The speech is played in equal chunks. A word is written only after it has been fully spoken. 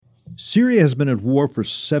Syria has been at war for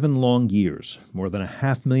 7 long years. More than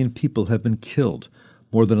 500,000 people have been killed.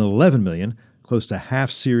 More than 11 million, close to half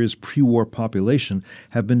Syria's pre-war population,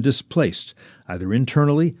 have been displaced, either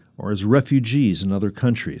internally or as refugees in other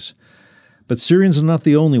countries. But Syrians are not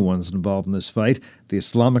the only ones involved in this fight. The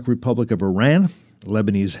Islamic Republic of Iran,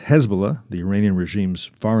 Lebanese Hezbollah, the Iranian regime's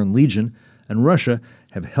foreign legion, and Russia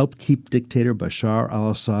have helped keep dictator Bashar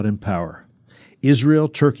al-Assad in power. Israel,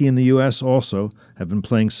 Turkey, and the U.S. also have been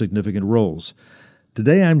playing significant roles.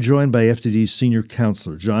 Today I'm joined by FDD's senior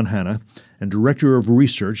counselor, John Hanna, and director of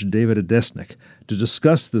research, David Adesnik, to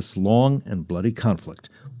discuss this long and bloody conflict,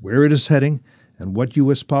 where it is heading, and what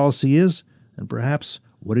U.S. policy is, and perhaps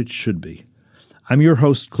what it should be. I'm your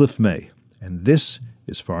host, Cliff May, and this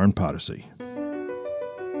is Foreign Policy.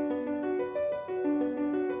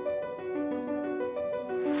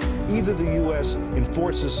 Either the U.S.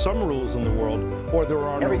 enforces some rules in the world, or there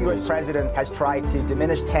are no rules. Every U.S. president has tried to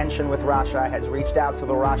diminish tension with Russia, has reached out to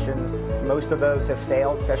the Russians. Most of those have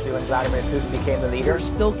failed, especially when Vladimir Putin became the leader. They're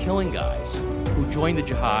still killing guys who joined the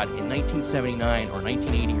jihad in 1979 or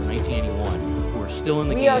 1980 or 1981 who are still in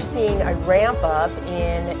the game. We are seeing a ramp up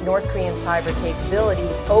in North Korean cyber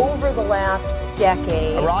capabilities over the last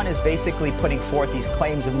decade. Iran is basically putting forth these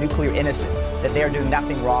claims of nuclear innocence, that they are doing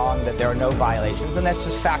nothing wrong, that there are no violations, and that's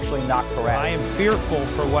just factually not correct. I am fearful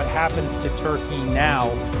for what happens to Turkey now.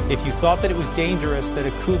 If you thought that it was dangerous that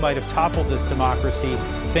a coup might have toppled this democracy,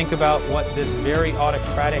 think about what this very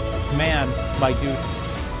autocratic man might do.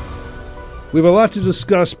 We have a lot to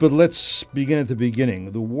discuss, but let's begin at the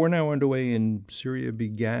beginning. The war now underway in Syria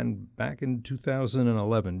began back in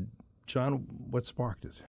 2011. John, what sparked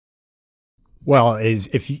it? Well,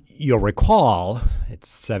 if you'll recall, it's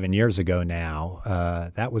 7 years ago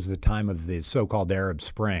now, that was the time of the so-called Arab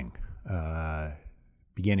Spring,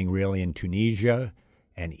 beginning really in Tunisia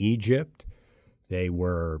and Egypt. They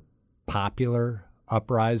were popular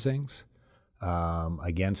uprisings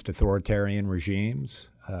against authoritarian regimes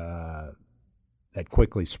that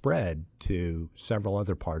quickly spread to several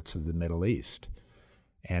other parts of the Middle East.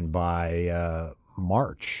 And by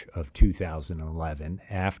March of 2011,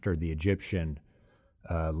 after the Egyptian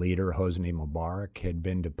leader Hosni Mubarak had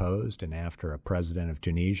been deposed and after a president of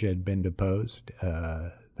Tunisia had been deposed,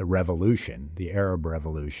 the revolution, the Arab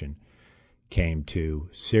Revolution, came to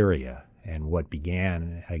Syria. And what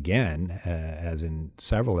began, again, as in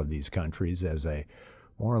several of these countries, as a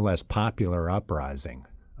more or less popular uprising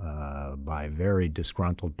by very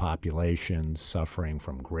disgruntled populations suffering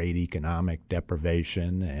from great economic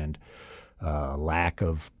deprivation and lack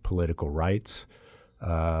of political rights,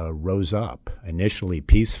 rose up, initially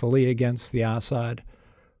peacefully against the Assad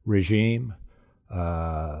regime,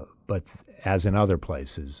 but as in other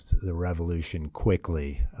places, the revolution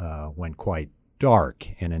quickly went quite dark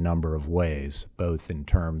in a number of ways, both in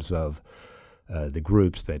terms of the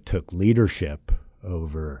groups that took leadership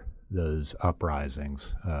over those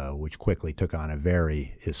uprisings, which quickly took on a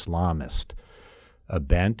very Islamist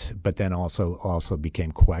bent, but then also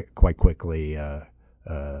became quite quickly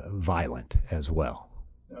violent as well.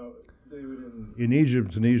 Now, David, in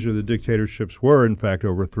Egypt, Tunisia, the dictatorships were in fact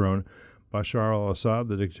overthrown. Bashar al-Assad,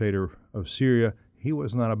 the dictator of Syria, he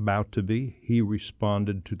was not about to be. He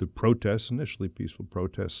responded to the protests, initially peaceful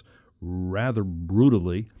protests, rather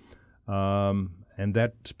brutally, and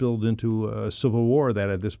that spilled into a civil war that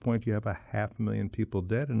at this point you have 500,000 people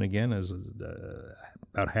dead, and again, as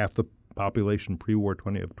about half the population pre-war,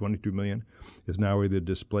 22 million, is now either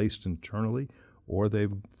displaced internally or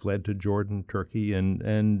they've fled to Jordan, Turkey,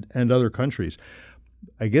 and other countries.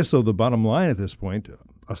 I guess, though, the bottom line at this point,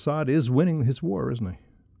 Assad is winning his war, isn't he?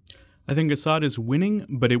 I think Assad is winning,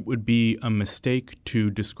 but it would be a mistake to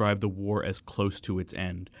describe the war as close to its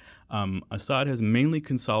end. Assad has mainly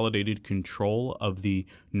consolidated control of the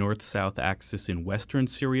north-south axis in western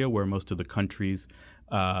Syria, where most of the country's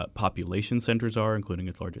population centers are, including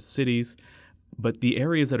its largest cities. But the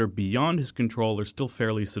areas that are beyond his control are still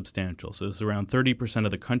fairly substantial. So it's around 30%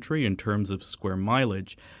 of the country in terms of square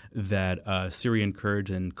mileage that Syrian Kurds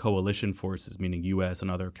and coalition forces, meaning U.S. and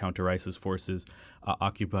other counter-ISIS forces,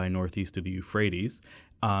 occupy northeast of the Euphrates.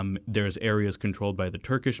 There's areas controlled by the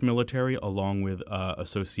Turkish military along with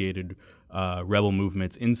associated rebel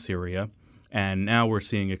movements in Syria. And now we're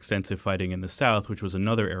seeing extensive fighting in the south, which was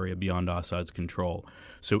another area beyond Assad's control.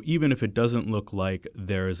 So even if it doesn't look like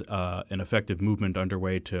there's an effective movement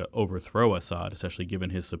underway to overthrow Assad, especially given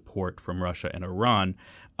his support from Russia and Iran,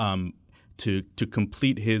 to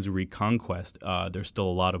complete his reconquest, there's still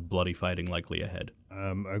a lot of bloody fighting likely ahead.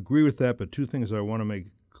 I agree with that, but two things I want to make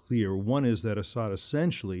clear. One is that Assad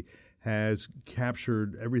essentially has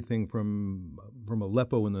captured everything from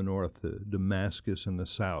Aleppo in the north to Damascus in the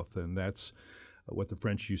south, and that's what the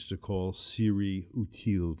French used to call Syrie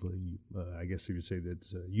utile. I guess you would say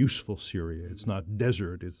that's useful Syria. It's not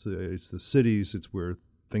desert. It's the cities. It's where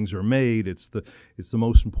things are made. It's the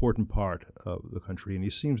most important part of the country, and he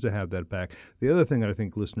seems to have that back. The other thing that I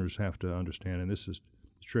think listeners have to understand, and this is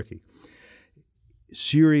tricky,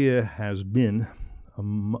 Syria has been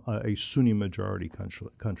a Sunni majority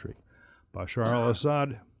country. Bashar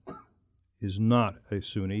al-Assad is not a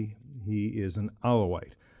Sunni. He is an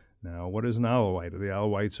Alawite. Now, what is an Alawite? The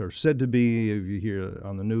Alawites are said to be, if you hear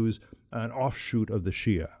on the news, an offshoot of the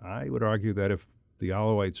Shia. I would argue that if the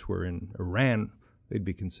Alawites were in Iran, they'd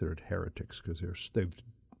be considered heretics because they've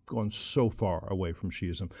gone so far away from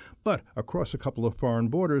Shiism. But across a couple of foreign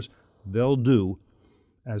borders, they'll do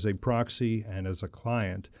as a proxy and as a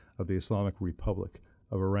client of the Islamic Republic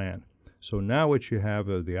of Iran. So now what you have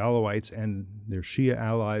are the Alawites and their Shia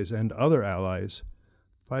allies and other allies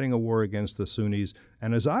fighting a war against the Sunnis.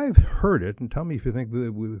 And as I've heard it, and tell me if you think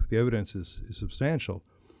if the evidence is substantial,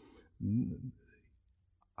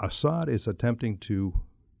 Assad is attempting to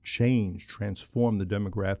transform the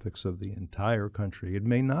demographics of the entire country. It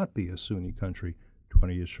may not be a Sunni country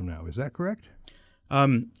 20 years from now. Is that correct?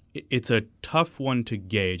 It's a tough one to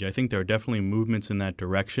gauge. I think there are definitely movements in that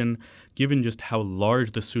direction. Given just how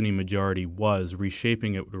large the Sunni majority was,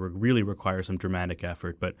 reshaping it would really require some dramatic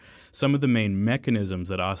effort. But some of the main mechanisms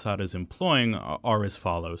that Assad is employing are as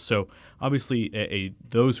follows. So obviously,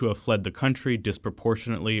 those who have fled the country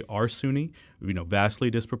disproportionately are Sunni, vastly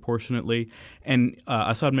disproportionately. And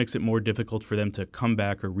Assad makes it more difficult for them to come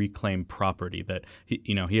back or reclaim property. That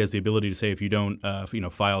he has the ability to say if you don't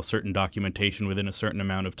file certain documentation within a certain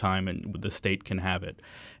amount of time, and the state can have it.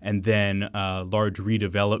 And then large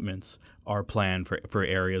redevelopments are planned for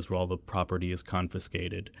areas where all the property is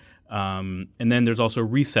confiscated. And then there's also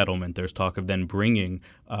resettlement. There's talk of then bringing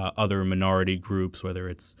other minority groups, whether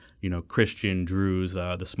it's Christian, Druze,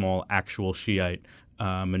 the small actual Shiite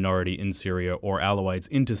minority in Syria, or Alawites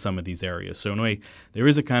into some of these areas. So in a way, there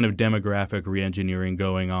is a kind of demographic reengineering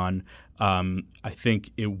going on. I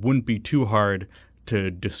think it wouldn't be too hard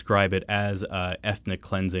to describe it as ethnic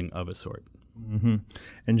cleansing of a sort. Mm-hmm.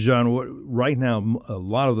 And John, right now, a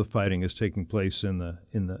lot of the fighting is taking place in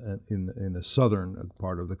the southern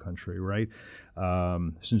part of the country, right?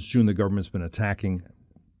 Since June, the government's been attacking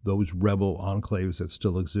those rebel enclaves that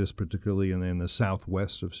still exist, particularly in the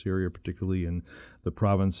southwest of Syria, particularly in the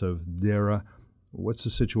province of Deraa. What's the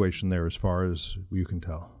situation there as far as you can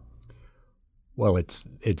tell? Well, it's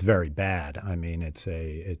very bad. I mean,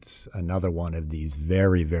 it's another one of these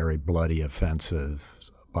very, very bloody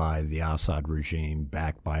offensives by the Assad regime,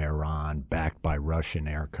 backed by Iran, backed by Russian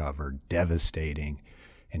air cover, devastating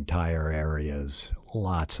entire areas,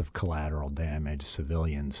 lots of collateral damage,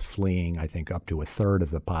 civilians fleeing. I think up to a third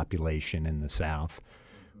of the population in the south,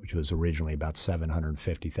 which was originally about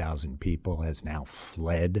 750,000 people, has now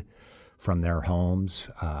fled from their homes,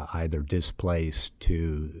 either displaced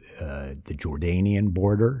to the Jordanian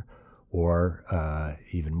border or,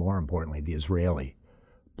 even more importantly, the Israeli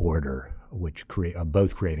border, which are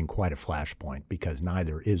both creating quite a flashpoint because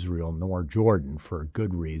neither Israel nor Jordan, for a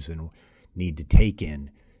good reason, need to take in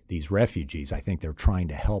these refugees. I think they're trying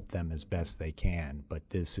to help them as best they can, but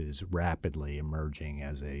this is rapidly emerging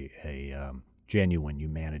as a genuine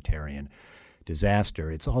humanitarian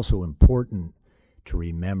disaster. It's also important to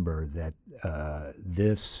remember that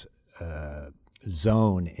this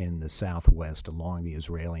zone in the southwest along the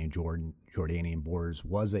Israeli and Jordanian borders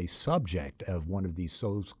was a subject of one of these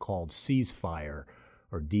so-called ceasefire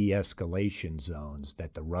or de-escalation zones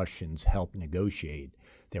that the Russians helped negotiate.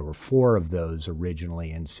 There were 4 of those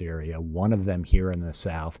originally in Syria, one of them here in the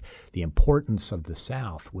south. The importance of the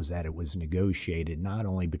south was that it was negotiated not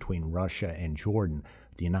only between Russia and Jordan,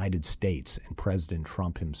 the United States, and President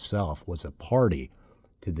Trump himself was a party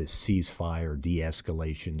to this ceasefire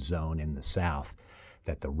de-escalation zone in the south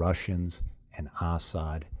that the Russians and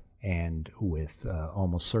Assad, and with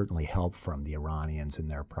almost certainly help from the Iranians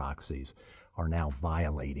and their proxies, are now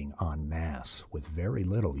violating en masse with very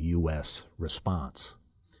little U.S. response.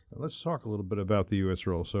 Let's talk a little bit about the U.S.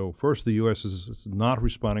 role. So first, the U.S. is not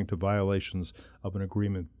responding to violations of an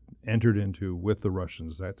agreement entered into with the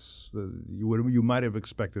Russians. That's you might have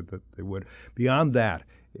expected that they would. Beyond that,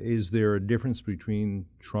 is there a difference between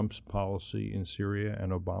Trump's policy in Syria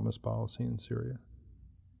and Obama's policy in Syria?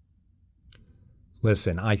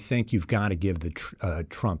 Listen, I think you've got to give the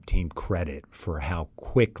Trump team credit for how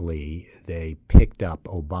quickly they picked up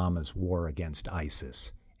Obama's war against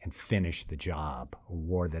ISIS and finished the job, a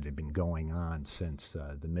war that had been going on since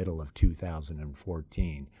the middle of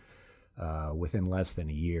 2014. within less than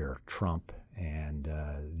a year, Trump and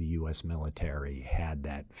the U.S. military had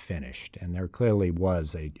that finished. And there clearly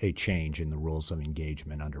was a change in the rules of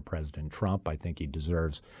engagement under President Trump. I think he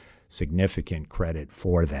deserves significant credit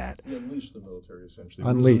for that. He unleashed the military, essentially.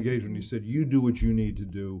 Rules of engagement. He said, you do what you need to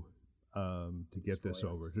do to get this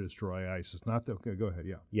over, to destroy ISIS. Not the, okay, go ahead,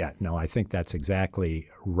 yeah. Yeah, no, I think that's exactly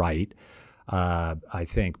right. I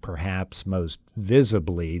think perhaps most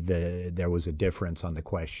visibly there was a difference on the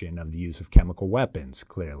question of the use of chemical weapons,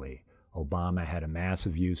 clearly. Obama had a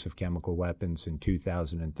massive use of chemical weapons in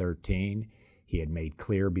 2013. He had made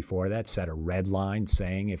clear before that, set a red line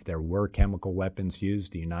saying if there were chemical weapons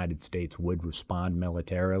used, the United States would respond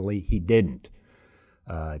militarily. He didn't.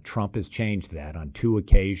 Trump has changed that on 2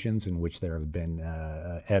 occasions in which there have been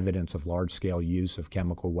evidence of large-scale use of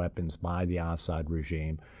chemical weapons by the Assad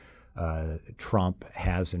regime. Trump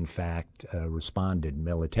has, in fact, responded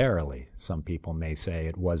militarily. Some people may say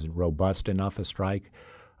it wasn't robust enough a strike,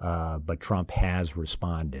 but Trump has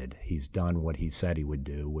responded. He's done what he said he would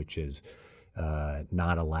do, which is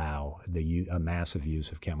not allow a massive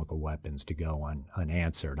use of chemical weapons to go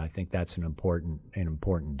unanswered. I think that's an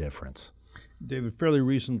important difference. David, fairly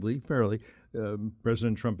recently,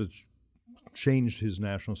 President Trump has changed his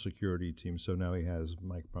national security team, so now he has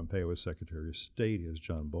Mike Pompeo as Secretary of State, he has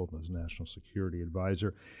John Bolton as National Security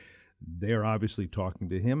Advisor. They're obviously talking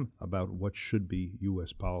to him about what should be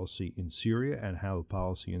U.S. policy in Syria and how the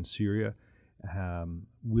policy in Syria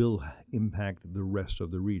will impact the rest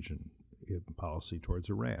of the region. Policy towards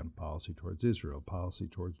Iran, policy towards Israel, policy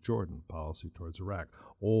towards Jordan, policy towards Iraq.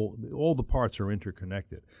 All the parts are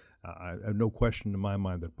interconnected. I have no question in my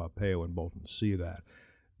mind that Pompeo and Bolton see that.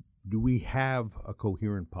 Do we have a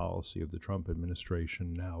coherent policy of the Trump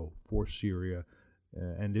administration now for Syria?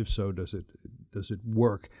 And if so, does it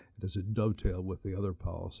work? Does it dovetail with the other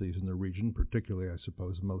policies in the region, particularly, I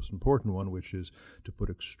suppose, the most important one, which is to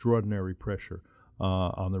put extraordinary pressure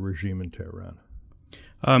on the regime in Tehran?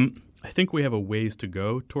 I think we have a ways to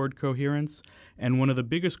go toward coherence. And one of the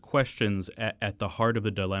biggest questions at the heart of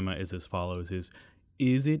the dilemma is as follows: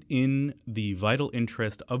 is it in the vital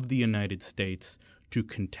interest of the United States to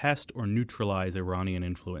contest or neutralize Iranian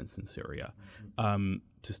influence in Syria?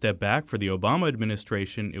 To step back, for the Obama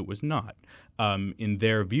administration, it was not. In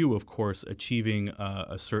their view, of course, achieving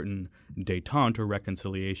a certain détente or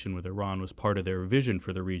reconciliation with Iran was part of their vision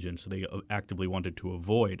for the region, so they actively wanted to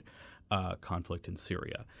avoid conflict in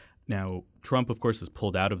Syria. Now, Trump, of course, has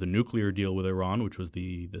pulled out of the nuclear deal with Iran, which was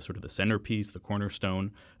the sort of the centerpiece, the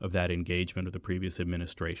cornerstone of that engagement of the previous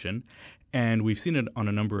administration. And we've seen it on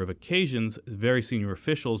a number of occasions, very senior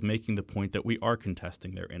officials making the point that we are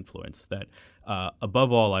contesting their influence, that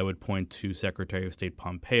above all, I would point to Secretary of State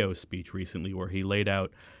Pompeo's speech recently, where he laid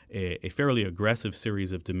out a fairly aggressive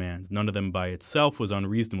series of demands. None of them by itself was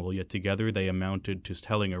unreasonable, yet together they amounted to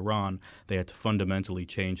telling Iran they had to fundamentally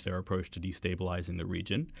change their approach to destabilizing the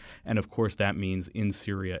region. And of course, that means in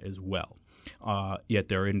Syria as well. Yet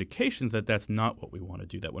there are indications that that's not what we want to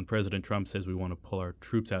do, that when President Trump says we want to pull our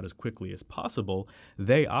troops out as quickly as possible,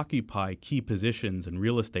 they occupy key positions and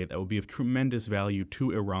real estate that will be of tremendous value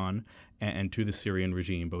to Iran and to the Syrian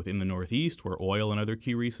regime, both in the northeast, where oil and other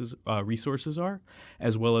key resources are,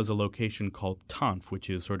 as well as a location called Tanf, which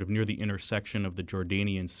is sort of near the intersection of the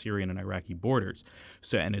Jordanian, Syrian, and Iraqi borders.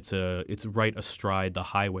 So, and it's right astride the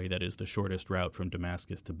highway that is the shortest route from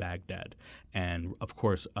Damascus to Baghdad. And of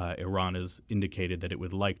course, Iran has indicated that it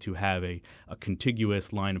would like to have a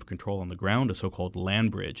contiguous line of control on the ground, a so-called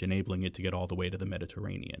land bridge, enabling it to get all the way to the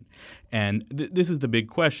Mediterranean. And this is the big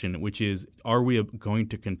question, which is, are we going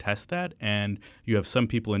to contest that? And you have some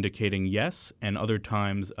people indicating yes, and other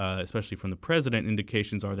times, especially from the president,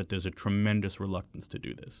 indications are that there's a tremendous reluctance to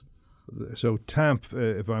do this. So TAMP,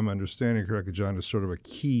 if I'm understanding correctly, John, is sort of a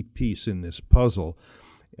key piece in this puzzle.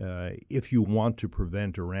 If you want to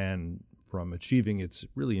prevent Iran from achieving its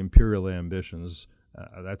really imperial ambitions,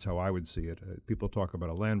 that's how I would see it. People talk about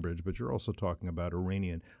a land bridge, but you're also talking about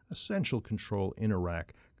Iranian essential control in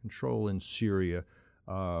Iraq, control in Syria,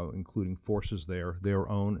 including forces there, their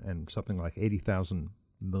own, and something like 80,000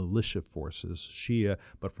 militia forces, Shia,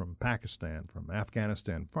 but from Pakistan, from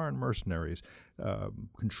Afghanistan, foreign mercenaries,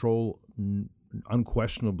 control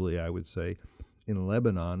unquestionably, I would say, in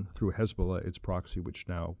Lebanon through Hezbollah, its proxy, which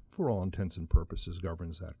now, for all intents and purposes,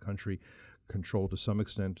 governs that country, control to some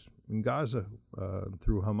extent in Gaza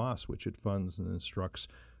through Hamas, which it funds and instructs.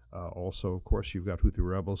 Also, of course, you've got Houthi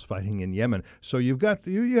rebels fighting in Yemen. So you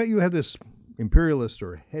have this imperialist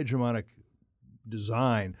or hegemonic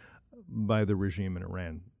design by the regime in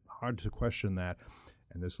Iran. Hard to question that.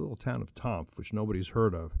 And this little town of Tanf, which nobody's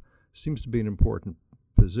heard of, seems to be an important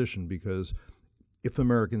position because If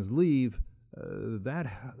Americans leave, that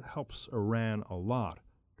helps Iran a lot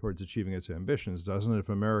towards achieving its ambitions, doesn't it? If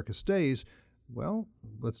America stays, well,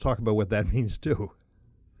 let's talk about what that means too.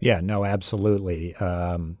 Yeah, no, absolutely.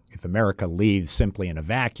 If America leaves simply in a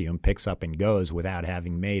vacuum, picks up and goes without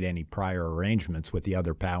having made any prior arrangements with the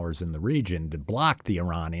other powers in the region to block the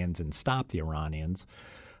Iranians and stop the Iranians,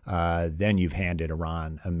 then you've handed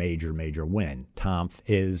Iran a major, major win. Tanf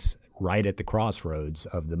is right at the crossroads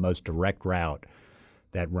of the most direct route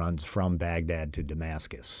that runs from Baghdad to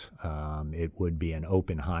Damascus. It would be an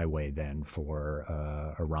open highway then for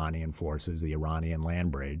Iranian forces, the Iranian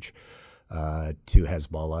land bridge, to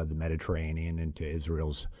Hezbollah, the Mediterranean, and to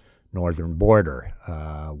Israel's northern border,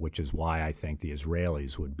 which is why I think the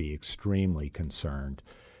Israelis would be extremely concerned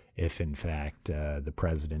if, in fact, the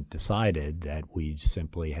president decided that we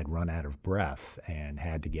simply had run out of breath and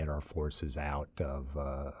had to get our forces out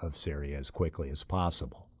of Syria as quickly as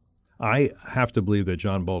possible. I have to believe that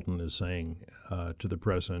John Bolton is saying to the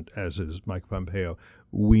president, as is Mike Pompeo,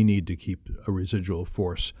 we need to keep a residual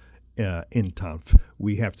force in Tanf.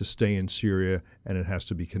 We have to stay in Syria, and it has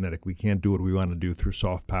to be kinetic. We can't do what we want to do through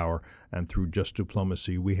soft power and through just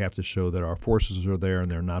diplomacy. We have to show that our forces are there and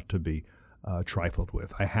they're not to be trifled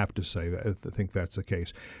with. I have to say that I think that's the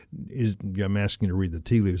case. I'm asking you to read the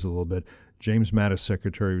tea leaves a little bit. James Mattis,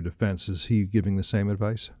 Secretary of Defense, is he giving the same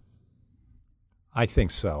advice? I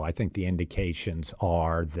think so. I think the indications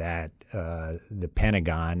are that the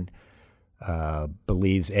Pentagon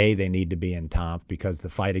believes, A, they need to be in Tanf because the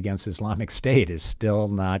fight against Islamic State is still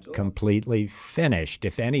not completely finished.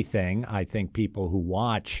 If anything, I think people who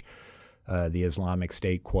watch the Islamic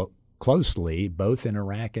State closely, both in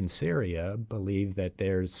Iraq and Syria, believe that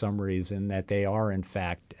there's some reason that they are, in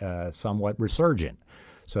fact, somewhat resurgent.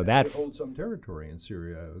 So that holds some territory in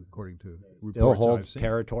Syria, according to reports still holds I've seen.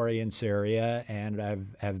 territory in Syria, and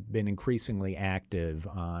have been increasingly active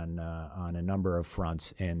on a number of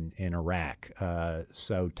fronts in Iraq.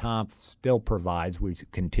 So Tanf still provides. We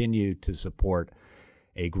continue to support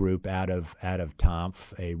a group out of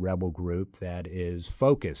Tanf, a rebel group that is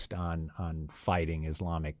focused on fighting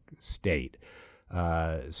Islamic State.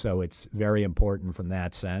 So it's very important from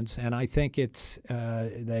that sense, and I think it's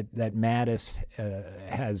that Mattis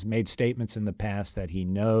has made statements in the past that he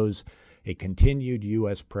knows a continued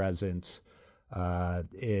U.S. presence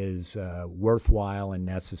is worthwhile and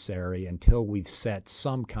necessary until we've set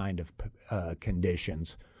some kind of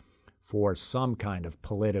conditions for some kind of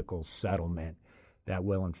political settlement that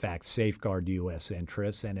will, in fact, safeguard U.S.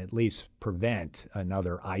 interests and at least prevent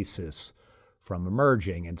another ISIS from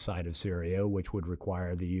emerging inside of Syria, which would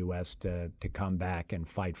require the U.S. to come back and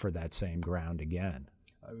fight for that same ground again.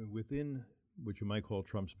 I mean, within what you might call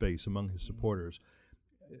Trump's base, among his supporters,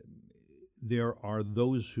 there are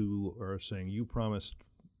those who are saying, you promised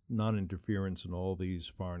non-interference in all these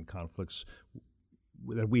foreign conflicts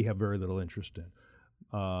that we have very little interest in.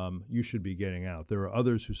 You should be getting out. There are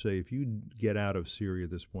others who say, if you get out of Syria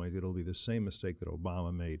at this point, it'll be the same mistake that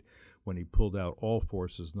Obama made when he pulled out all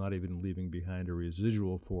forces, not even leaving behind a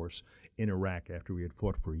residual force in Iraq after we had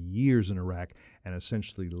fought for years in Iraq and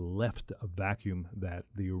essentially left a vacuum that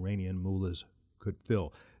the Iranian mullahs could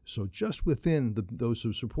fill. So just within those who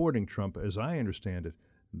are supporting Trump, as I understand it,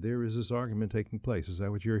 there is this argument taking place. Is that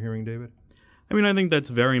what you're hearing, David? I mean, I think that's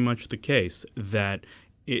very much the case, that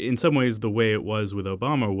in some ways the way it was with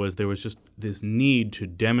Obama was there was just this need to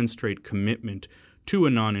demonstrate commitment to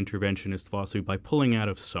a non-interventionist philosophy by pulling out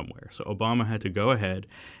of somewhere. So Obama had to go ahead,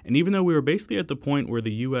 and even though we were basically at the point where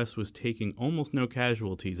the U.S. was taking almost no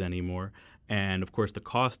casualties anymore, and of course the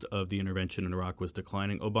cost of the intervention in Iraq was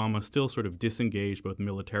declining, Obama still sort of disengaged both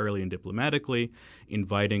militarily and diplomatically,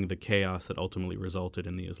 inviting the chaos that ultimately resulted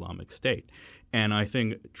in the Islamic State. And I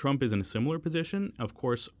think Trump is in a similar position. Of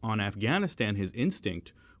course, on Afghanistan, his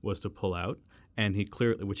instinct was to pull out, and he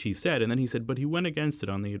clearly, which he said, and then he said, but he went against it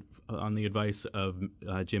on the advice of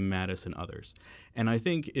Jim Mattis and others. And I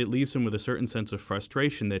think it leaves him with a certain sense of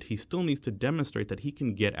frustration that he still needs to demonstrate that he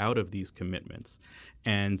can get out of these commitments.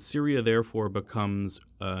 And Syria, therefore, becomes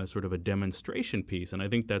sort of a demonstration piece. And I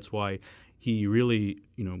think that's why he really,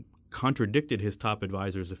 contradicted his top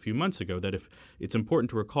advisors a few months ago, that if it's important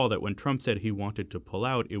to recall that when Trump said he wanted to pull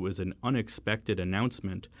out, it was an unexpected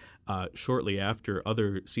announcement shortly after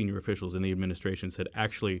other senior officials in the administration said,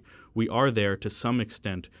 actually, we are there to some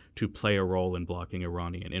extent to play a role in blocking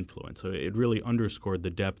Iranian influence. So it really underscored the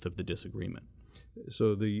depth of the disagreement.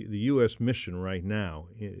 So the U.S. mission right now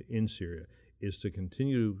in Syria is to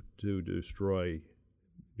continue to destroy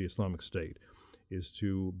the Islamic State, is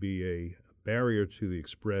to be a barrier to the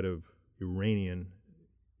spread of Iranian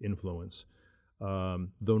influence,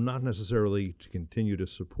 though not necessarily to continue to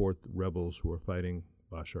support the rebels who are fighting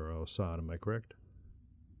Bashar al-Assad. Am I correct?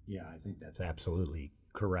 Yeah, I think that's absolutely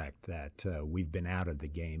correct, that we've been out of the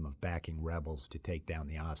game of backing rebels to take down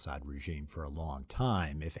the Assad regime for a long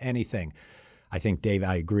time. If anything, I think, Dave,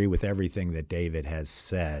 I agree with everything that David has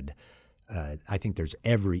said. I think there's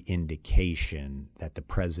every indication that the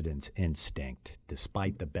president's instinct,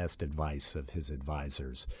 despite the best advice of his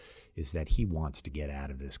advisors, is that he wants to get out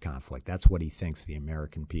of this conflict. That's what he thinks the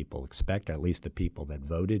American people expect, or at least the people that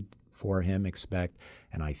voted for him expect.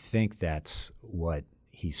 And I think that's what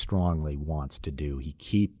he strongly wants to do. He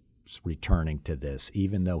keeps returning to this,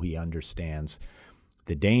 even though he understands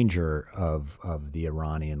the danger of the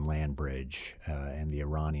Iranian land bridge and the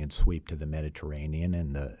Iranian sweep to the Mediterranean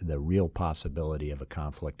and the real possibility of a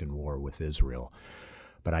conflict and war with Israel.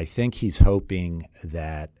 But I think he's hoping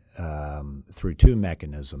that through two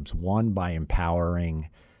mechanisms, one by empowering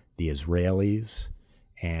the Israelis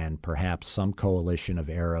and perhaps some coalition of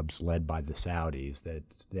Arabs led by the Saudis,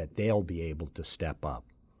 that they'll be able to step up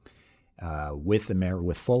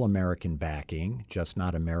with full American backing, just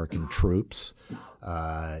not American troops,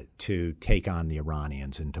 to take on the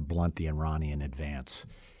Iranians and to blunt the Iranian advance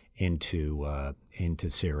into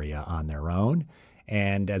Syria on their own.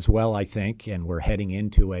 And as well, I think, and we're heading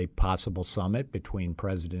into a possible summit between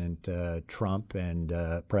President Trump and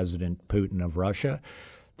President Putin of Russia,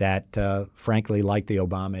 that, frankly, like the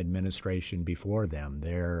Obama administration before them,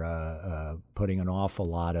 they're putting an awful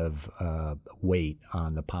lot of weight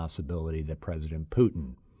on the possibility that President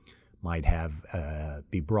Putin might have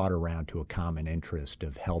be brought around to a common interest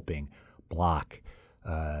of helping block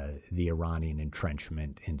the Iranian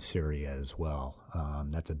entrenchment in Syria as well.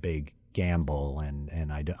 That's a big gamble,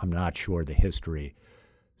 and I'm not sure the history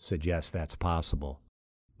suggests that's possible.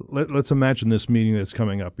 Let's imagine this meeting that's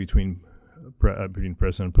coming up between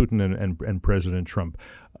President Putin and President Trump.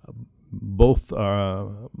 Both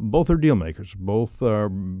are deal makers. Both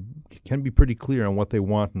can be pretty clear on what they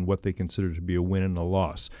want and what they consider to be a win and a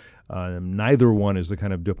loss. Neither one is the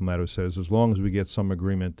kind of diplomat who says, as long as we get some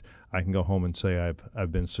agreement, I can go home and say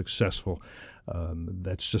I've been successful.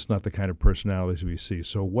 That's just not the kind of personalities we see.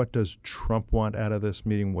 So what does Trump want out of this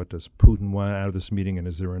meeting? What does Putin want out of this meeting? And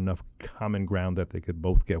is there enough common ground that they could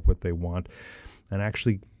both get what they want and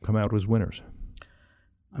actually come out as winners?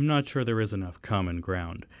 I'm not sure there is enough common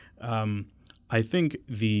ground. I think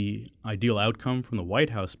the ideal outcome from the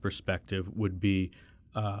White House perspective would be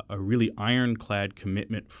a really ironclad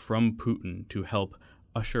commitment from Putin to help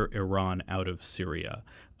usher Iran out of Syria.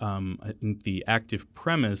 I think the active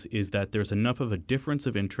premise is that there's enough of a difference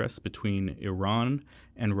of interest between Iran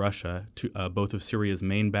and Russia, to both of Syria's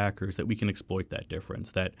main backers, that we can exploit that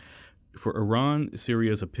difference. That for Iran,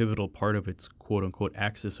 Syria is a pivotal part of its quote-unquote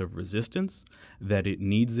axis of resistance, that it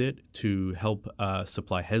needs it to help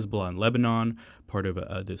supply Hezbollah in Lebanon, part of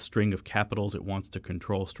the string of capitals it wants to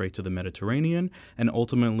control straight to the Mediterranean, and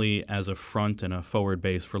ultimately as a front and a forward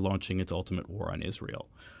base for launching its ultimate war on Israel.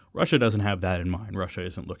 Russia doesn't have that in mind. Russia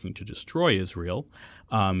isn't looking to destroy Israel.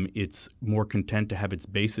 It's more content to have its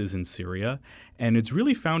bases in Syria. And it's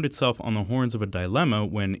really found itself on the horns of a dilemma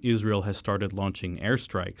when Israel has started launching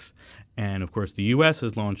airstrikes. And, of course, the U.S.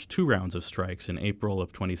 has launched 2 rounds of strikes in April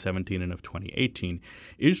of 2017 and of 2018.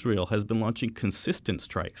 Israel has been launching consistent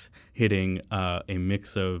strikes, hitting a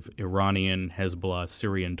mix of Iranian, Hezbollah,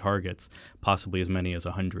 Syrian targets, possibly as many as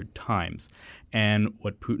 100 times. And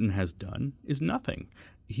what Putin has done is nothing.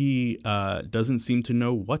 He doesn't seem to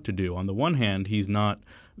know what to do. On the one hand, he's not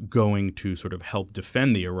going to sort of help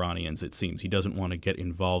defend the Iranians, it seems. He doesn't want to get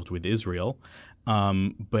involved with Israel.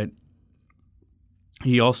 But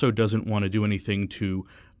he also doesn't want to do anything to,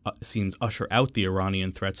 seems, usher out the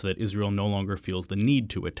Iranian threat so that Israel no longer feels the need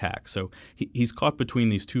to attack. So he's caught between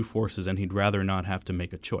these two forces, and he'd rather not have to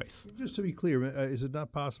make a choice. Just to be clear, is it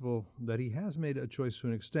not possible that he has made a choice to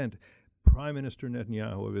an extent? Prime Minister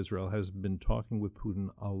Netanyahu of Israel has been talking with Putin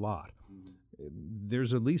a lot.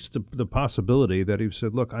 There's at least the possibility that he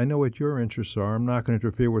said, look, I know what your interests are. I'm not going to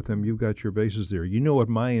interfere with them. You've got your bases there. You know what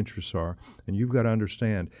my interests are, and you've got to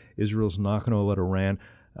understand Israel's not going to let Iran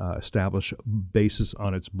establish bases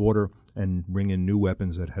on its border and bring in new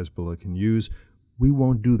weapons that Hezbollah can use. We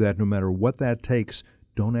won't do that no matter what that takes.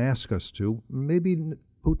 Don't ask us to. Maybe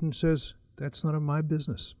Putin says, that's none of my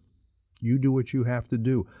business. You do what you have to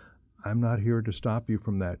do. I'm not here to stop you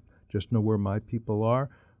from that. Just know where my people are.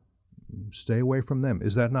 Stay away from them.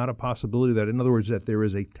 Is that not a possibility? That, in other words, that there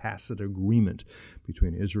is a tacit agreement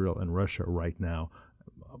between Israel and Russia right now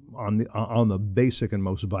on the basic and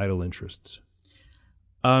most vital interests?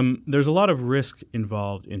 There's a lot of risk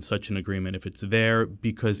involved in such an agreement if it's there,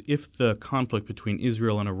 because if the conflict between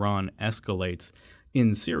Israel and Iran escalates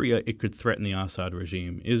in Syria, it could threaten the Assad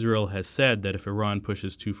regime. Israel has said that if Iran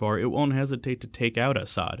pushes too far, it won't hesitate to take out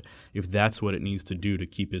Assad if that's what it needs to do to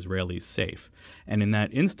keep Israelis safe. And in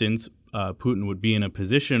that instance, Putin would be in a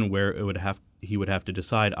position where he would have to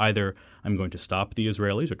decide either I'm going to stop the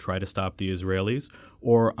Israelis or try to stop the Israelis,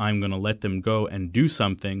 or I'm going to let them go and do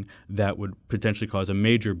something that would potentially cause a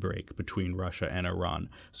major break between Russia and Iran.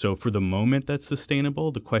 So for the moment, that's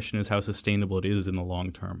sustainable. The question is how sustainable it is in the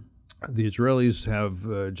long term. The Israelis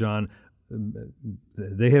have, John,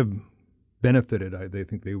 they have benefited, they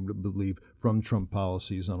think they believe, from Trump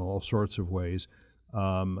policies on all sorts of ways.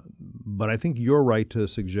 But I think you're right to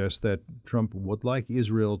suggest that Trump would like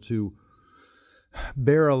Israel to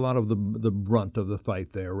bear a lot of the brunt of the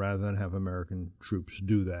fight there rather than have American troops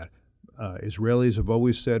do that. Israelis have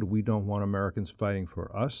always said, we don't want Americans fighting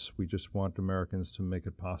for us. We just want Americans to make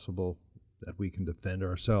it possible that we can defend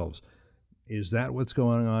ourselves. Is that what's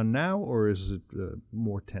going on now, or is it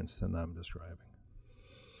more tense than I'm describing?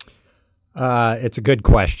 It's a good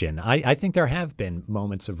question. I think there have been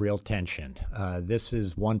moments of real tension. This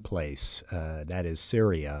is one place, that is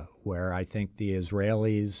Syria, where I think the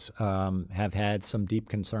Israelis have had some deep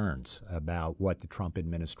concerns about what the Trump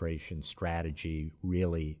administration strategy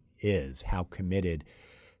really is, how committed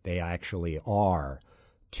they actually are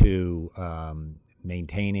to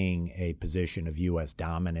maintaining a position of U.S.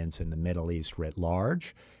 dominance in the Middle East writ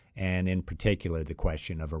large, and in particular the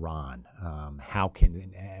question of Iran.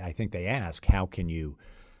 I think they ask, how can you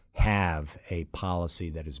have a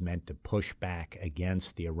policy that is meant to push back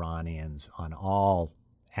against the Iranians on all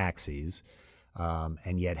axes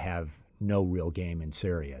and yet have no real game in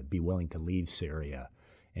Syria, be willing to leave Syria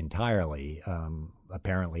entirely,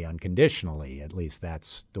 apparently unconditionally. At least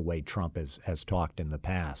that's the way Trump has talked in the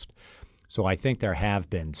past. So I think there have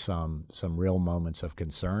been some real moments of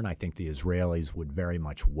concern. I think the Israelis would very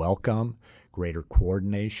much welcome greater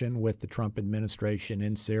coordination with the Trump administration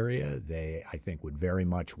in Syria. They, I think, would very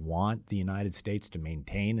much want the United States to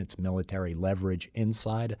maintain its military leverage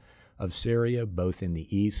inside of Syria, both in the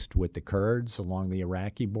east with the Kurds along the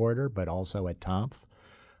Iraqi border, but also at Tanf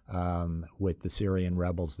with the Syrian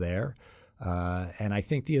rebels there. And I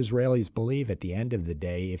think the Israelis believe at the end of the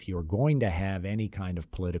day, if you're going to have any kind of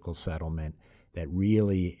political settlement that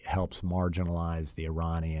really helps marginalize the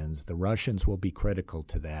Iranians, the Russians will be critical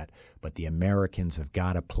to that, but the Americans have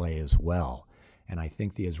got to play as well. And I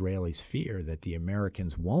think the Israelis fear that the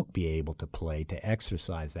Americans won't be able to play to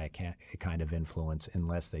exercise that kind of influence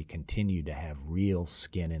unless they continue to have real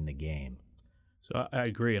skin in the game. So I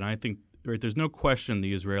agree, and I think there's no question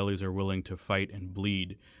the Israelis are willing to fight and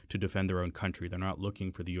bleed to defend their own country. They're not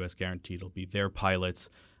looking for the U.S. guarantee. It'll be their pilots,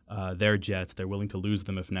 their jets. They're willing to lose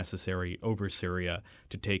them if necessary over Syria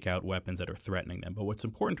to take out weapons that are threatening them. But what's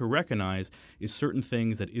important to recognize is certain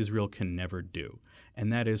things that Israel can never do.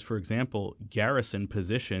 And that is, for example, garrison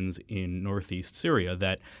positions in northeast Syria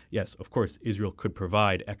that, yes, of course, Israel could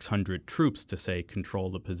provide X hundred troops to, say, control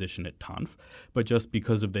the position at Tanf. But just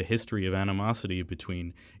because of the history of animosity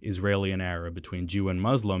between Israeli and Arab, between Jew and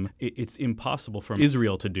Muslim, it's impossible for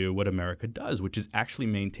Israel to do what America does, which is actually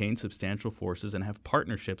maintain substantial forces and have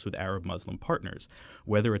partnerships with Arab-Muslim partners,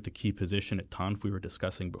 whether at the key position at Tanf we were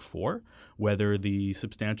discussing before, whether the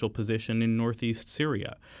substantial position in northeast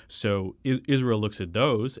Syria. So Israel looks at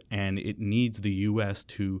those, and it needs the U.S.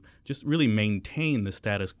 to just really maintain the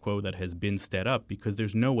status quo that has been set up, because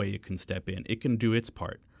there's no way it can step in. It can do its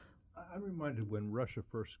part. I'm reminded when Russia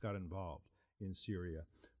first got involved in Syria,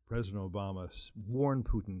 President Obama warned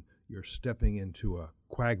Putin, you're stepping into a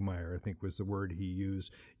quagmire, I think was the word he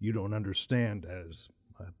used. You don't understand, as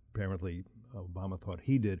apparently Obama thought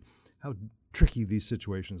he did, how tricky these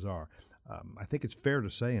situations are. I think it's fair to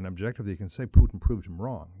say, and objectively you can say, Putin proved him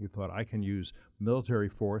wrong. He thought, I can use military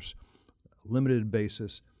force, limited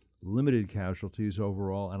basis, limited casualties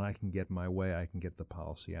overall, and I can get my way. I can get the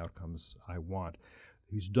policy outcomes I want.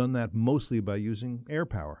 He's done that mostly by using air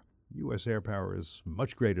power. U.S. air power is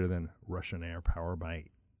much greater than Russian air power by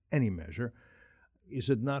any measure. Is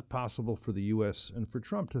it not possible for the U.S. and for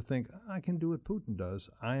Trump to think, I can do what Putin does.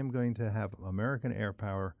 I am going to have American air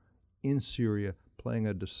power in Syria playing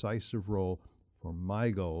a decisive role for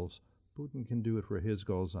my goals. Putin can do it for his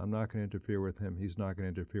goals. I'm not going to interfere with him. He's not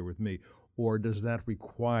going to interfere with me. Or does that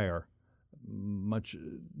require much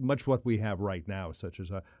what we have right now, such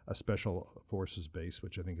as a special forces base,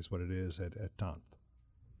 which I think is what it is at Tanf?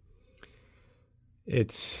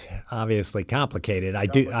 It's obviously complicated.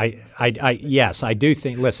 Yes, I do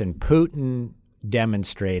think, listen, Putin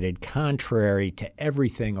demonstrated, contrary to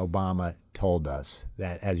everything Obama told us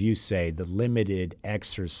that, as you say, the limited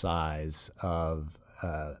exercise of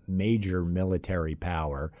major military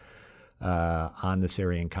power on the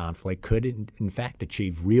Syrian conflict could, in fact,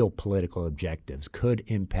 achieve real political objectives, could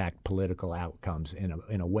impact political outcomes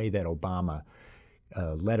in a way that Obama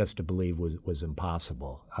led us to believe was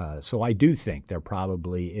impossible. So I do think there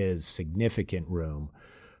probably is significant room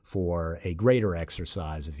for a greater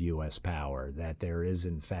exercise of U.S. power, that there is,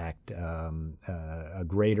 in fact, a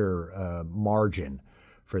greater margin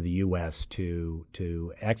for the U.S.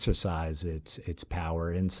 to exercise its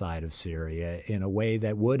power inside of Syria in a way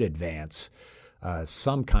that would advance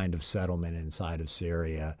some kind of settlement inside of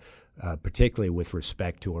Syria, particularly with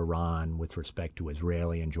respect to Iran, with respect to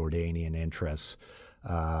Israeli and Jordanian interests,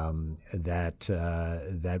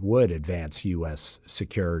 that would advance U.S.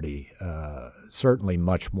 security, certainly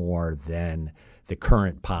much more than the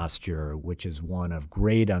current posture, which is one of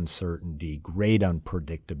great uncertainty, great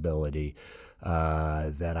unpredictability,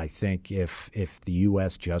 that I think if the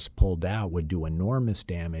U.S. just pulled out would do enormous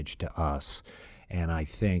damage to us, and I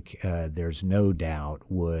think there's no doubt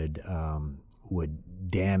would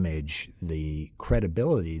damage the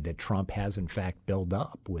credibility that Trump has in fact built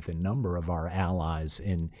up with a number of our allies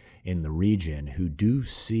in the region who do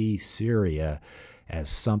see Syria as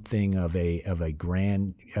something of a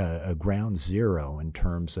ground zero in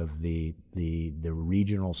terms of the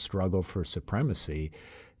regional struggle for supremacy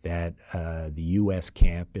that the U.S.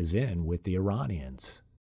 camp is in with the Iranians.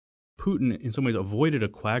 Putin, in some ways, avoided a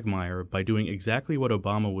quagmire by doing exactly what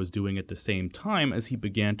Obama was doing at the same time as he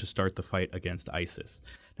began to start the fight against ISIS.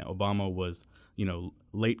 Now, Obama was,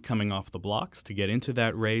 late coming off the blocks to get into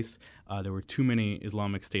that race. There were too many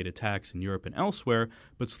Islamic State attacks in Europe and elsewhere,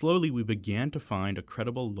 but slowly we began to find a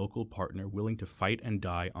credible local partner willing to fight and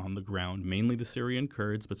die on the ground, mainly the Syrian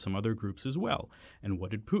Kurds, but some other groups as well. And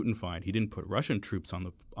what did Putin find? He didn't put Russian troops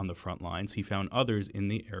on the front lines. He found others in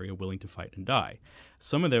the area willing to fight and die.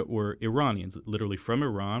 Some of them were Iranians, literally from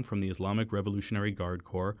Iran, from the Islamic Revolutionary Guard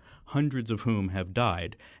Corps, hundreds of whom have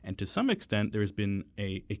died. And to some extent, there's been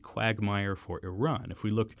a quagmire for Iran. If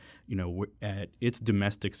we look, at its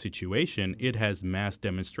domestic situation, it has mass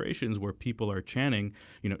demonstrations where people are chanting,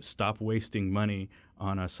 stop wasting money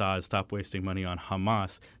on Assad, stop wasting money on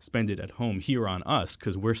Hamas, spend it at home here on us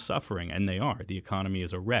because we're suffering, and they are. The economy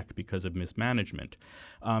is a wreck because of mismanagement.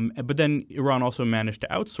 But then Iran also managed to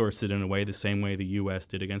outsource it in a way the same way the U.S.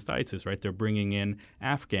 did against ISIS, right? They're bringing in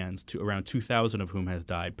Afghans, to around 2,000 of whom has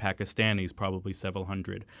died, Pakistanis, probably several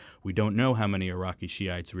hundred. We don't know how many Iraqi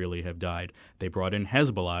Shiites really have died. They brought in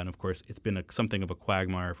Hezbollah, and of course it's been something of a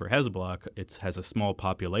quagmire for Hezbollah. It has a small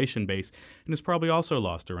population base, and it's probably also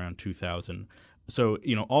lost around 2,000. So,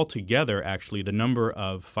 altogether, actually, the number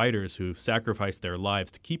of fighters who've sacrificed their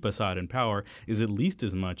lives to keep Assad in power is at least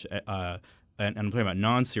as much, and I'm talking about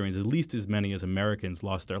non-Syrians, at least as many as Americans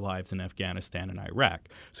lost their lives in Afghanistan and Iraq.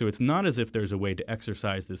 So it's not as if there's a way to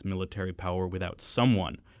exercise this military power without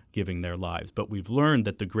someone giving their lives. But we've learned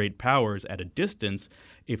that the great powers at a distance,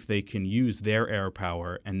 if they can use their air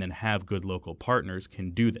power and then have good local partners, can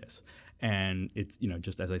do this. And it's,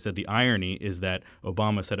 just as I said, the irony is that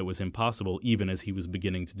Obama said it was impossible even as he was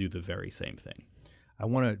beginning to do the very same thing. I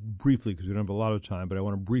want to briefly, because we don't have a lot of time, but I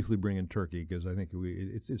want to briefly bring in Turkey because I think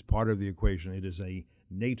it's part of the equation. It is a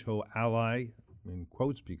NATO ally, in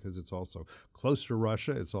quotes, because it's also close to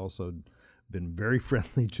Russia. It's also been very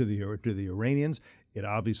friendly to the Iranians. It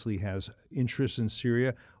obviously has interests in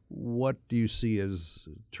Syria. What do you see as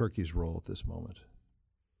Turkey's role at this moment?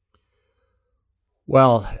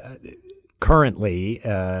 Well, currently,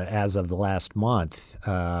 as of the last month,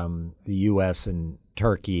 the U.S. and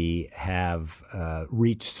Turkey have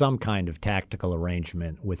reached some kind of tactical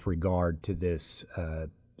arrangement with regard to this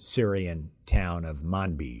Syrian town of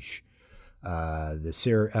Manbij.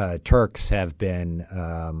 The Turks have been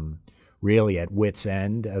really at wit's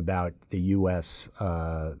end about the U.S.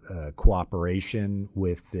 Cooperation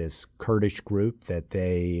with this Kurdish group that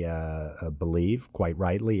they believe, quite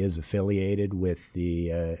rightly, is affiliated with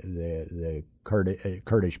the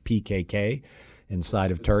Kurdish PKK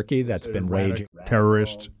inside of Turkey. That's been waging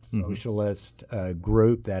terrorist socialist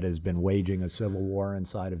group that has been waging a civil war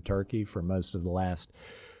inside of Turkey for most of the last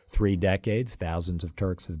 3 decades. Thousands of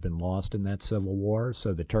Turks have been lost in that civil war.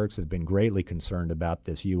 So the Turks have been greatly concerned about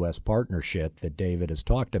this U.S. partnership that David has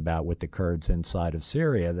talked about with the Kurds inside of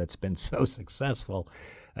Syria that's been so successful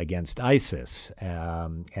against ISIS.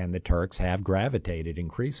 And the Turks have gravitated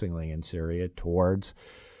increasingly in Syria towards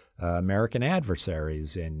American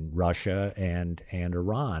adversaries in Russia and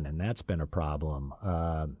Iran, and that's been a problem.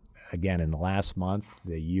 Again, in the last month,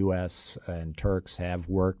 the U.S. and Turks have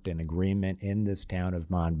worked an agreement in this town of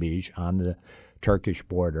Manbij on the Turkish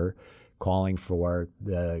border. calling for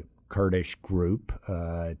the Kurdish group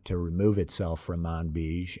to remove itself from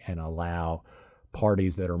Manbij and allow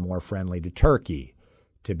parties that are more friendly to Turkey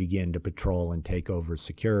to begin to patrol and take over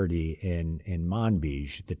security in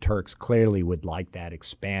Manbij. The Turks clearly would like that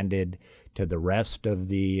expanded to the rest of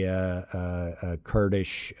the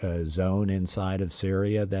Kurdish zone inside of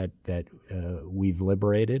Syria that we've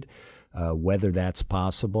liberated. Whether that's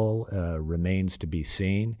possible remains to be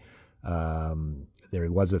seen. There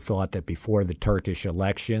was a thought that before the Turkish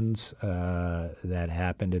elections that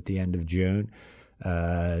happened at the end of June,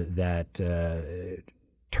 that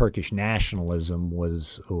Turkish nationalism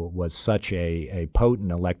was such a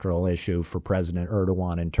potent electoral issue for President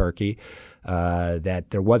Erdogan in Turkey that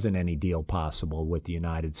there wasn't any deal possible with the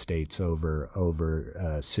United States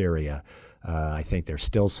over Syria. I think there's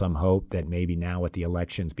still some hope that maybe now with the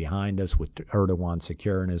elections behind us, with Erdogan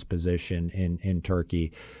secure in his position in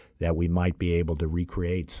Turkey, that we might be able to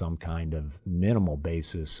recreate some kind of minimal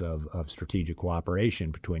basis of strategic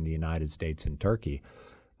cooperation between the United States and Turkey.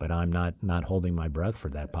 But I'm not holding my breath for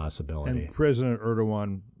that possibility. And President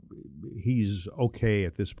Erdogan, he's okay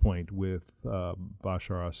at this point with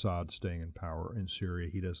Bashar al-Assad staying in power in Syria.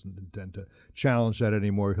 He doesn't intend to challenge that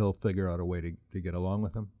anymore. He'll figure out a way to get along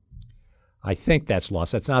with him. I think that's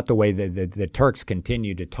lost. That's not the way the Turks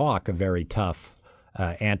continue to talk a very tough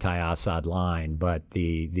anti-Assad line, but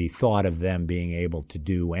the thought of them being able to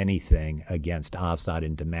do anything against Assad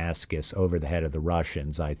in Damascus over the head of the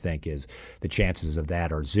Russians, I think, is the chances of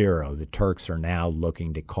that are zero. The Turks are now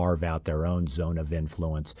looking to carve out their own zone of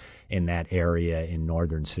influence in that area in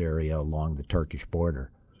northern Syria along the Turkish border.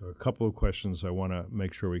 So a couple of questions I want to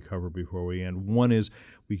make sure we cover before we end. One is,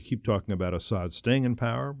 we keep talking about Assad staying in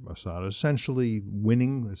power, Assad essentially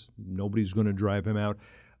winning. Nobody's going to drive him out.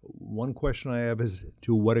 One question I have is,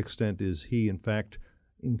 to what extent is he, in fact,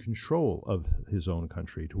 in control of his own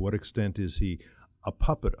country? To what extent is he a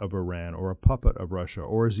puppet of Iran or a puppet of Russia?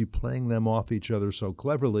 Or is he playing them off each other so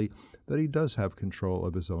cleverly that he does have control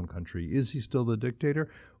of his own country? Is he still the dictator,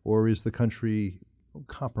 or is the country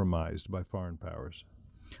compromised by foreign powers?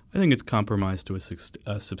 I think it's compromised to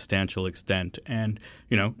a substantial extent. And,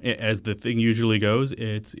 as the thing usually goes,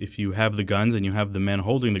 it's if you have the guns and you have the men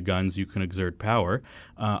holding the guns, you can exert power.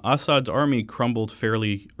 Assad's army crumbled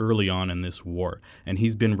fairly early on in this war, and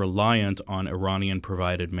he's been reliant on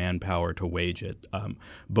Iranian-provided manpower to wage it,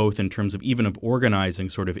 both in terms of even of organizing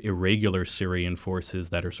sort of irregular Syrian forces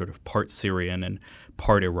that are sort of part Syrian and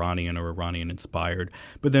part Iranian or Iranian-inspired.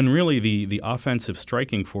 But then really the offensive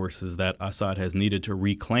striking forces that Assad has needed to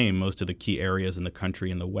reclaim most of the key areas in the country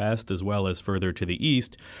in the west, as well as further to the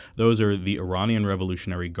east, those are the Iranian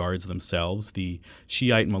Revolutionary Guards themselves, the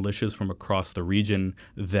Shiite militias from across the region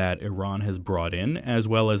that Iran has brought in, as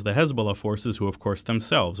well as the Hezbollah forces, who of course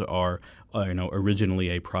themselves are originally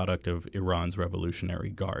a product of Iran's Revolutionary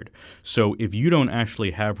Guard. So if you don't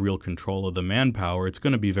actually have real control of the manpower, it's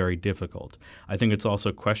going to be very difficult. I think it's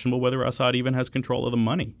also questionable whether Assad even has control of the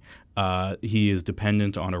money. He is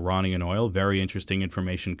dependent on Iranian oil. Very interesting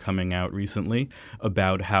information coming out recently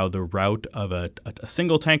about how the route of a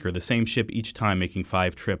single tanker, the same ship each time making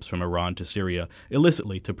 5 trips from Iran to Syria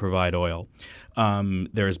illicitly to provide oil.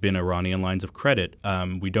 There's been Iranian lines of credit.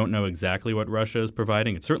 We don't know exactly what Russia is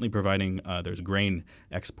providing. It's certainly providing, there's grain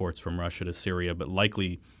exports from Russia to Syria, but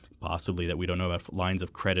possibly that we don't know about lines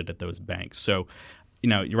of credit at those banks. So,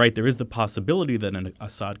 you're right, there is the possibility that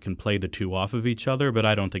Assad can play the two off of each other, but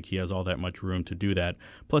I don't think he has all that much room to do that.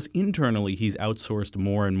 Plus, internally, he's outsourced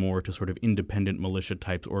more and more to sort of independent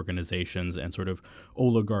militia-type organizations and sort of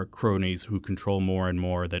oligarch cronies who control more and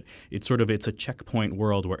more. That it's a checkpoint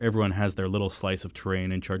world where everyone has their little slice of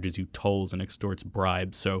terrain and charges you tolls and extorts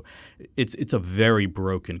bribes. So it's a very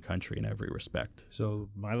broken country in every respect. So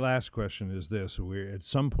my last question is this. At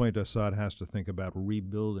some point, Assad has to think about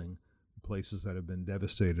rebuilding places that have been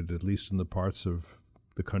devastated, at least in the parts of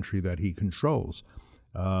the country that he controls.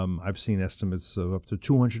 I've seen estimates of up to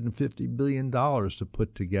 $250 billion to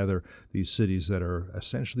put together these cities that are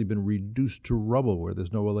essentially been reduced to rubble, where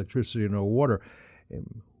there's no electricity or no water.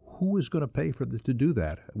 Who is going to pay to do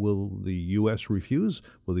that? Will the U.S. refuse?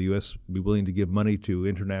 Will the U.S. be willing to give money to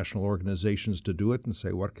international organizations to do it and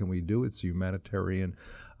say, what can we do? It's a humanitarian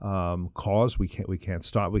cause. We can't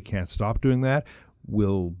stop doing that.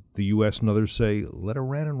 Will the U.S. and others say, let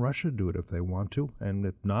Iran and Russia do it if they want to, and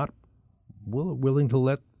if not, willing to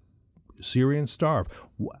let Syrians starve?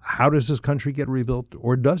 How does this country get rebuilt,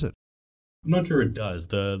 or does it? I'm not sure it does.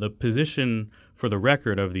 The position, for the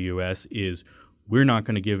record, of the U.S. is we're not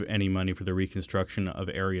going to give any money for the reconstruction of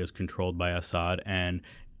areas controlled by Assad, and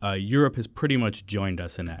Europe has pretty much joined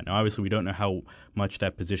us in that. Now, obviously, we don't know how much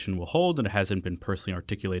that position will hold, and it hasn't been personally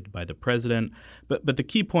articulated by the president. But the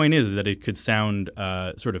key point is that it could sound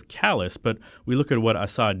sort of callous, but we look at what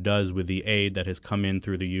Assad does with the aid that has come in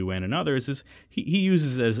through the UN and others. Is he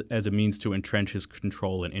uses it as a means to entrench his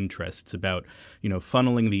control and interests. It's about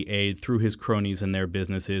funneling the aid through his cronies and their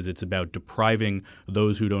businesses. It's about depriving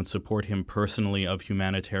those who don't support him personally of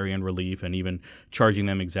humanitarian relief and even charging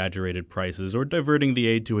them exaggerated prices or diverting the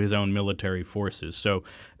aid to his own military forces. So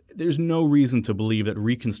there's no reason to believe that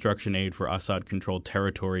reconstruction aid for Assad-controlled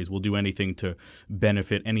territories will do anything to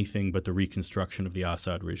benefit anything but the reconstruction of the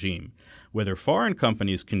Assad regime. Whether foreign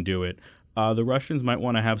companies can do it, the Russians might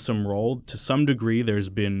want to have some role. To some degree, there's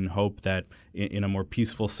been hope that in a more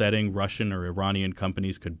peaceful setting, Russian or Iranian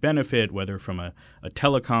companies could benefit, whether from a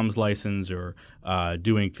telecoms license or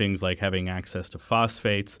doing things like having access to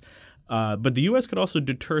phosphates. But the U.S. could also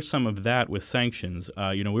deter some of that with sanctions.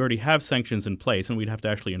 We already have sanctions in place, and we'd have to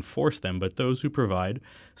actually enforce them. But those who provide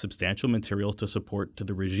substantial materials to support to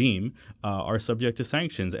the regime are subject to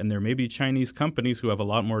sanctions. And there may be Chinese companies who have a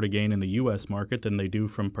lot more to gain in the U.S. market than they do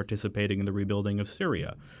from participating in the rebuilding of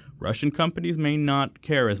Syria. Russian companies may not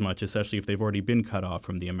care as much, especially if they've already been cut off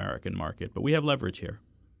from the American market. But we have leverage here.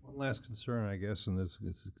 One last concern, I guess, and this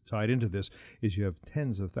is tied into this, is you have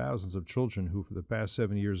tens of thousands of children who for the past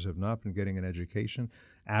 7 years have not been getting an education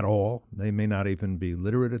at all. They may not even be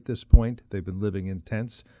literate at this point. They've been living in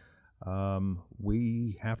tents.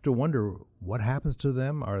 We have to wonder what happens to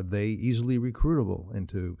them. Are they easily recruitable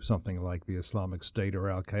into something like the Islamic State or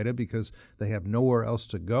al-Qaeda because they have nowhere else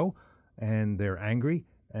to go and they're angry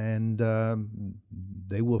and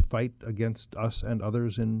they will fight against us and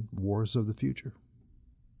others in wars of the future?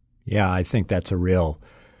 Yeah, I think that's a real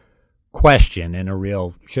question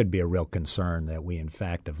and should be a real concern that we, in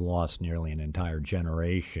fact, have lost nearly an entire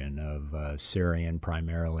generation of Syrian,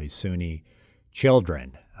 primarily Sunni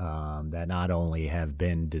children that not only have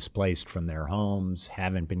been displaced from their homes,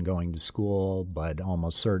 haven't been going to school, but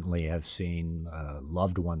almost certainly have seen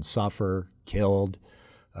loved ones suffer, killed,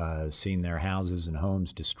 seen their houses and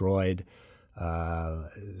homes destroyed.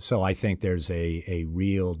 So I think there's a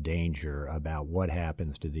real danger about what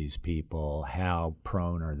happens to these people. How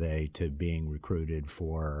prone are they to being recruited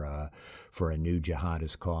for a new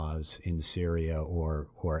jihadist cause in Syria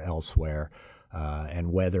or elsewhere,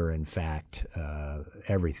 and whether, in fact,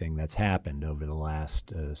 everything that's happened over the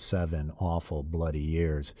last 7 awful, bloody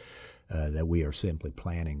years, that we are simply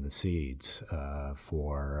planting the seeds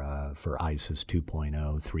for ISIS 2.0,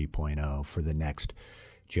 3.0, for the next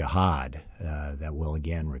jihad that will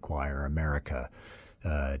again require America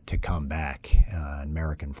to come back,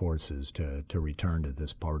 American forces to return to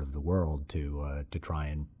this part of the world to try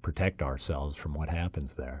and protect ourselves from what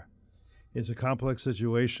happens there. It's a complex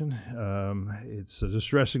situation. It's a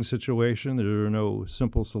distressing situation. There are no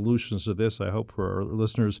simple solutions to this. I hope for our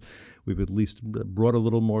listeners we've at least brought a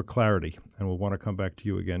little more clarity, and we'll want to come back to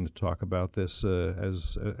you again to talk about this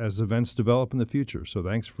as events develop in the future. So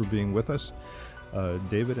thanks for being with us,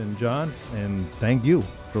 David and John, and thank you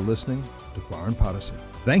for listening to Foreign Policy.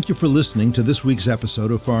 Thank you for listening to this week's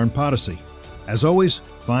episode of Foreign Policy. As always,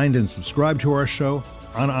 find and subscribe to our show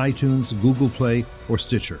on iTunes, Google Play, or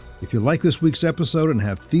Stitcher. If you like this week's episode and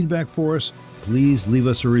have feedback for us, please leave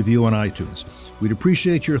us a review on iTunes. We'd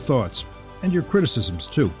appreciate your thoughts and your criticisms,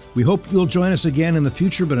 too. We hope you'll join us again in the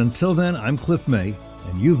future, but until then, I'm Cliff May,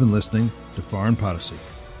 and you've been listening to Foreign Policy.